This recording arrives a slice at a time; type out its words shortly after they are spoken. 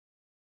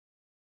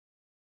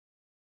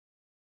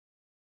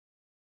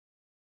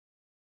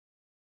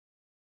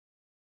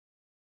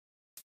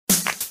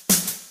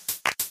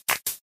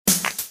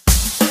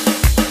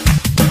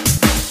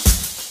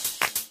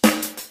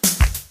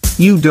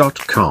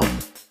u.com.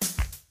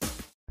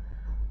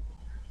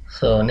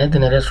 So நேற்று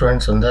நிறைய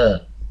students வந்து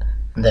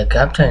இந்த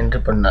கேப்சா என்ட்ரி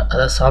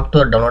அதாவது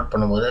சாஃப்ட்வேர் டவுன்லோட்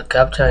பண்ணும்போது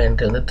கேப்சா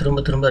என்ட்ரி வந்து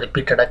திரும்ப திரும்ப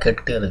ரிப்பீட்டடாக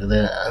கேட்டுகிட்டே இருக்குது,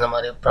 அந்த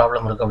மாதிரி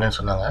ப்ராப்ளம் இருக்குது அப்படின்னு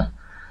சொன்னாங்க.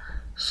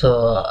 ஸோ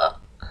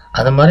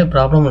அந்த மாதிரி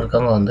ப்ராப்ளம்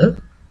இருக்கவங்க வந்து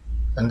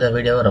இந்த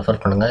வீடியோவை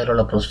ரெஃபர் பண்ணுங்கள், இதில்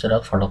உள்ள ப்ரொசீஜரை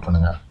ஃபாலோ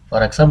பண்ணுங்கள்.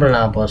 ஃபார் எக்ஸாம்பிள்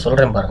நான் இப்போ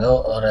சொல்கிறேன் பாருங்கள்,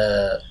 ஒரு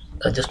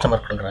ரெஜிஸ்டர்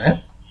நம்பர் கொடுக்குறேன்.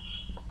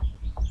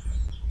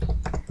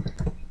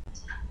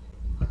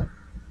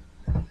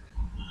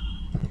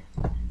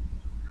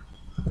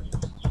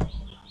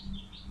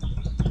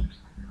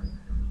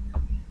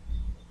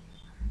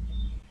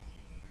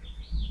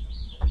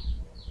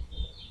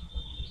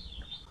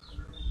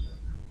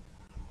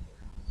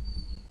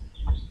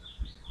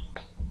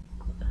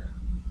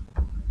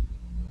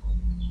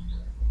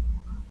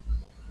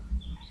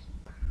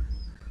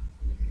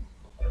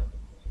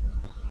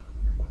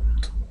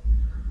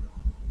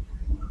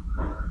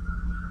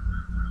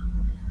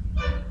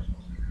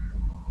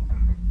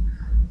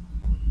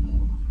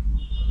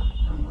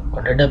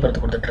 Date of birth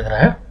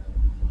கொடுத்துட்ருக்கிறேன்.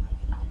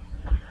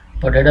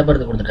 இப்போ டேட் ஆஃப்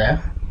பர்த் கொடுத்துட்டேன்.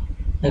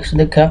 நெக்ஸ்ட்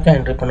வந்து கேப்சா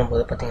என்ட்ரி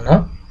பண்ணும்போது பார்த்தீங்கன்னா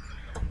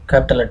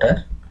கேபிட்டல் லெட்டர்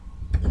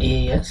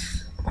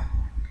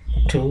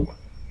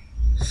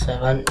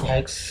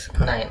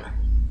DS27X9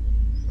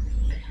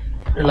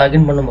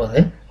 லாகின் பண்ணும்போது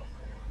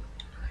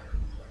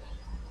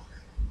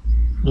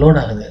லோட்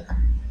ஆகுது,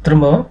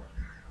 திரும்பவும்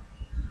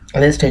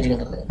அதே ஸ்டேஜுக்கு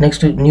வந்துடுது.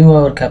 நெக்ஸ்ட்டு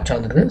நியூவாக ஒரு கேப்சா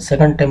வந்துடுது.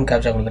 செகண்ட் டைம்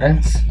கேப்சா கொடுக்குறேன்,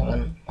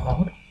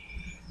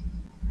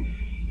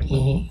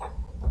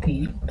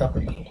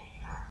 7REPW.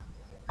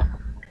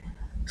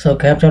 ஸோ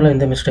கேப்சாவில்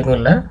எந்த மிஸ்டேக்கும்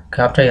இல்லை,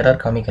 கேப்சா எரர்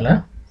காமிக்கல.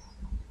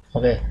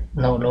 Okay,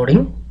 now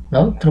loading.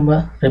 நவ் திரும்ப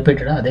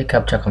ரிப்பீட்டடாக அதே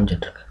கேப்சா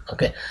காமிச்சிட்ருக்கு.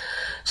 ஓகே,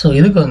 ஸோ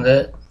இதுக்கு வந்து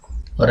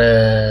ஒரு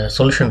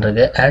சொல்யூஷன்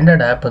இருக்குது.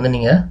 ஆண்ட்ராய்டு ஆப் வந்து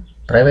நீங்கள்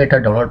ப்ரைவேட்டாக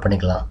டவுன்லோட்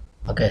பண்ணிக்கலாம்.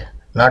 Okay,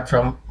 not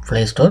from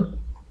play store,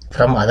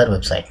 from other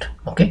website.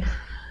 Okay,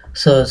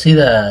 so see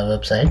the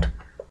website.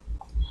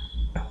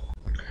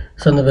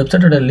 So அந்த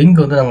வெப்சைட்டோட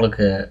லிங்க் வந்து நான்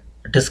உங்களுக்கு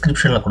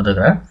டிஸ்கிரிப்ஷனில்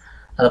கொடுத்துருக்குறேன்,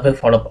 அதை போய்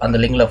ஃபாலோ, அந்த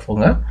லிங்கில்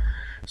போங்க.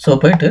 ஸோ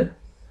போயிட்டு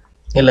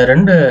இதில்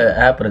 2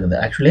 ஆப் இருக்குது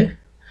actually.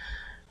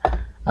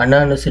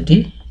 Anonymity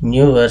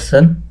new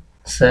version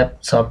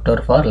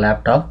software for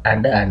laptop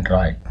and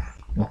Android.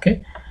 Okay,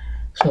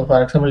 so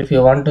for example if you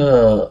want to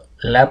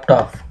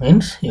laptop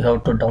means you have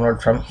to download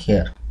from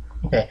here.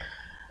 Okay,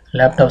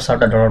 laptop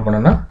software download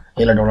பண்ணோன்னா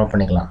இதில் download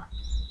பண்ணிக்கலாம்.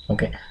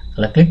 Okay,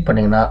 இதில் click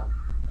பண்ணிங்கன்னா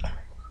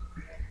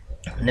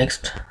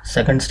next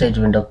second stage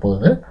window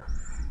போகுது.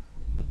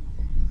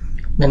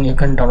 then you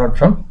can download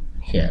from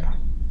here.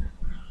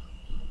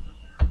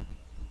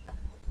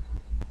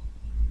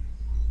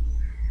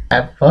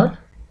 App for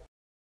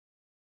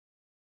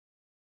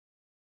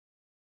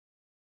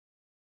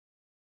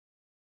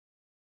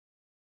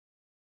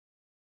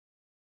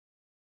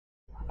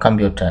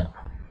computer.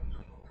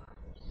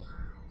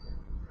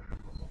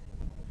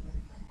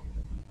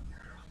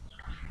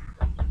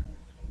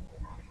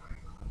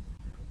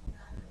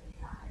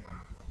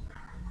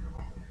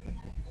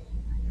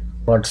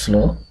 What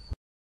slow?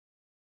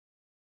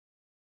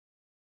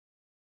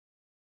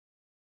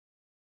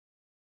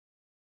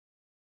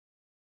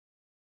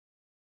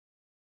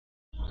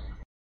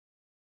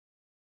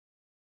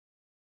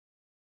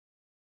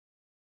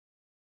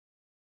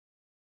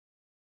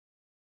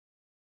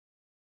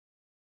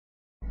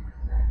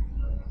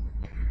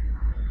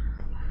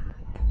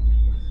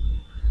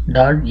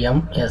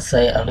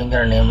 .msi அப்படிங்கிற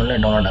நேமில்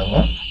download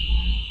ஆகும்.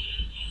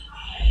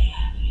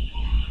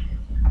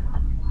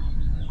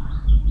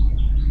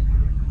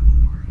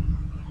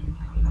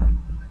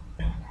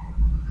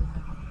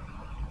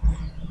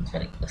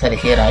 சரி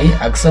ஹியர் ஆகி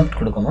அக்செப்ட்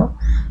கொடுக்கணும்,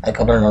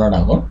 அதுக்கப்புறம் டவுன்லோட்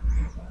ஆகும்.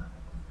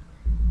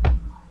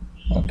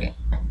 Okay,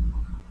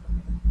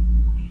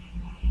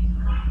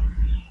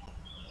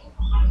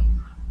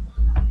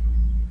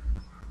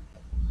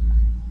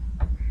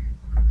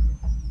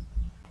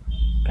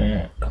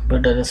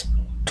 computer is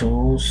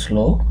too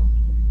slow.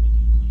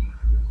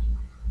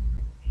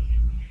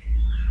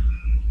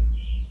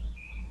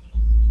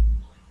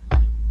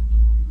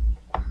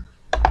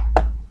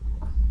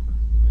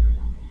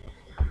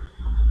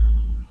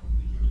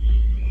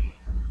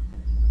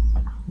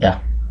 Yeah,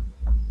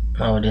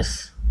 now it is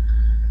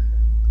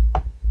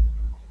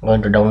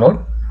going to download.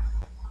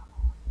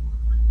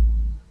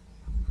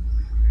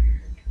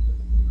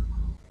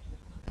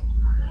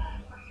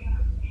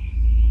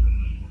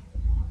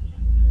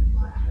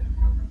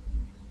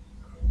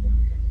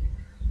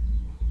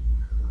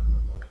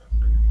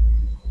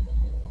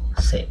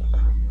 Save.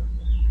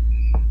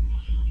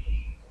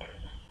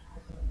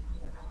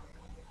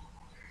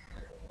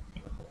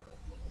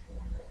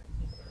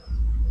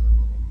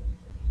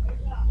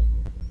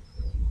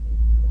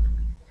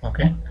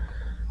 Okay,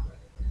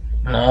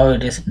 now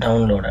it is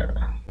downloaded.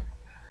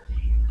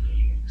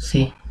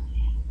 See,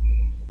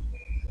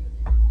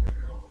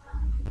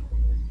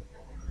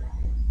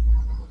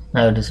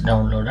 now it is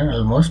downloaded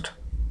almost.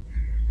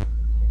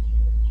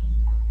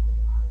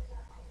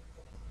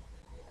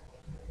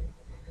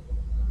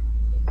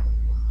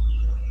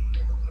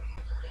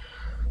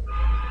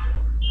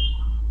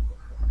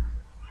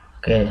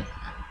 Okay,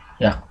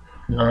 yeah,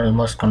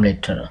 almost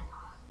completed.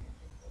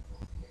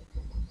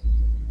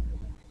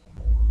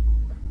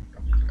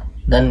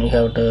 Then you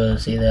have to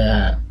see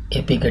the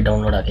APK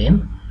download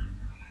again.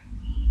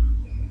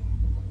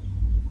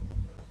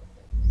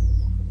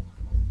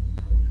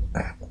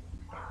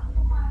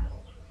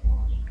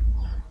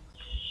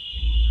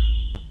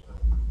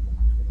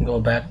 Go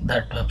back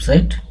that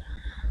website,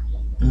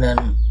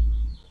 then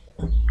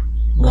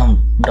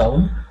come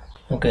down.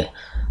 Okay,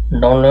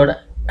 download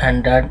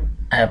Android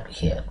app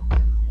here.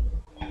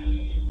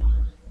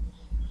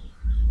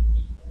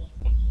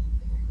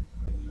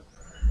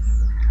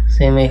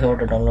 Same way you have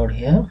to download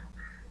here.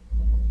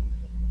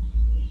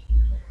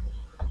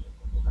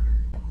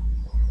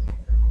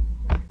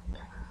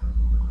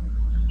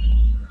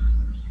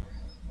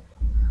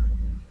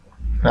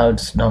 Now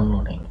it's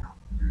downloading.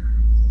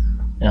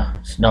 Yeah,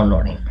 it's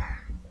downloading.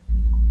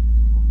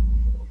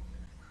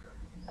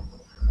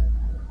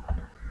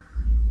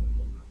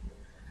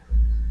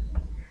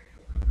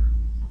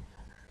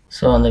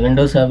 So on the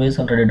Windows app is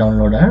already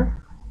downloaded.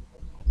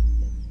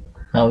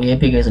 Now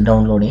APK is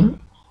downloading.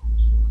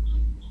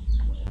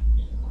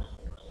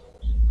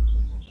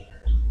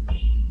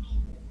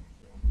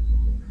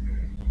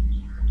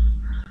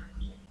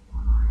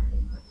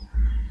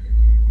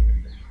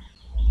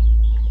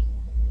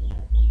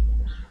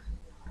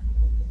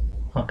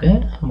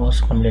 Okay,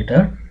 almost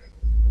completed.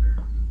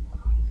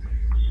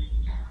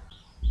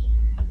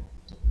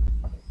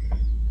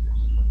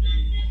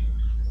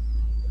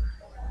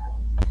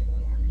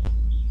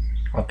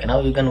 Okay, now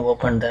you can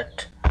open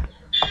that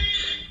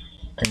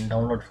in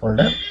download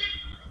folder.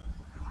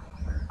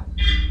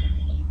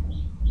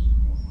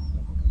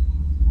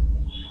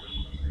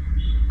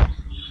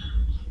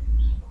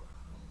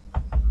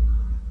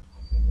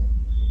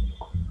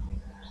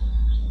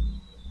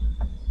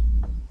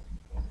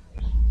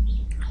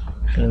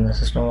 Actually the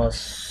system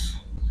was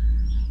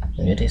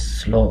very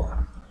slow.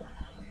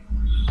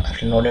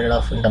 Actually no need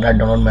of internet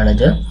download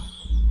manager.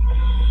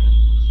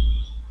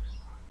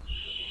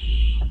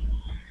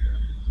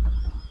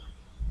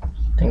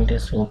 I think it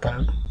is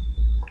open.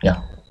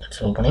 Yeah,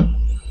 it's opening.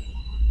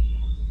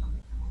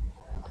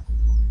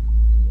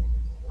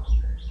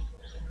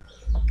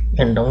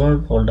 In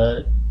download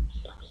folder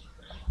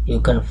you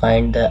can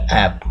find the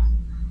app.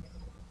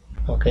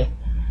 Okay,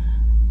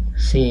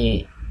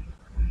 see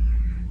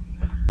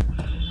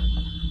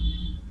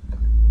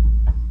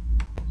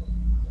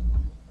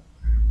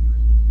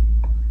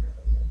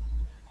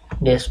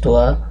these two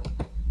are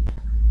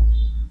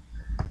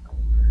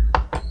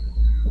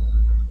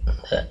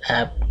the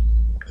app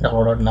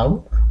downloaded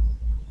now.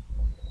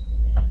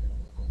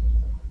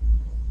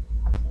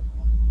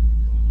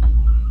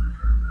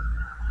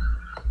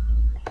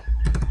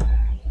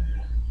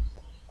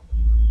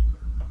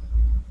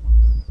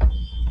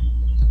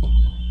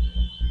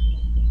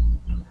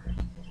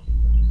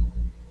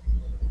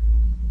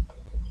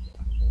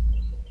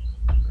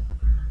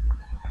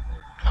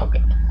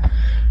 Okay,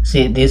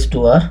 see these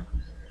two are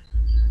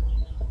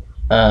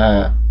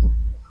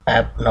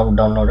app now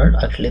downloaded.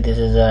 Actually this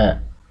is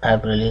a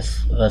app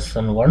release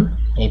version 1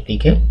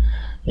 APK.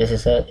 This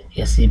is a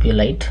SCP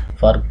Lite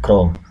for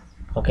Chrome.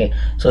 Okay,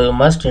 so you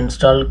must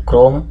install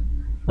Chrome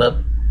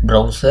web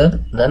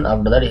browser, then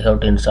after that you have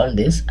to install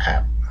this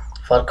app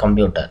for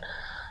computer.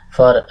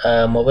 For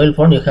mobile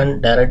phone you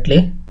can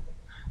directly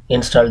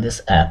install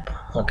this app.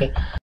 Okay,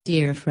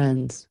 Dear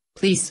friends,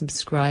 please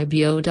subscribe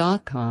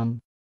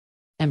yo.com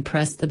and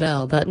press the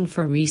bell button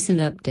for recent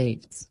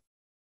updates.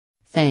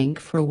 Thank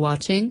for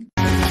watching.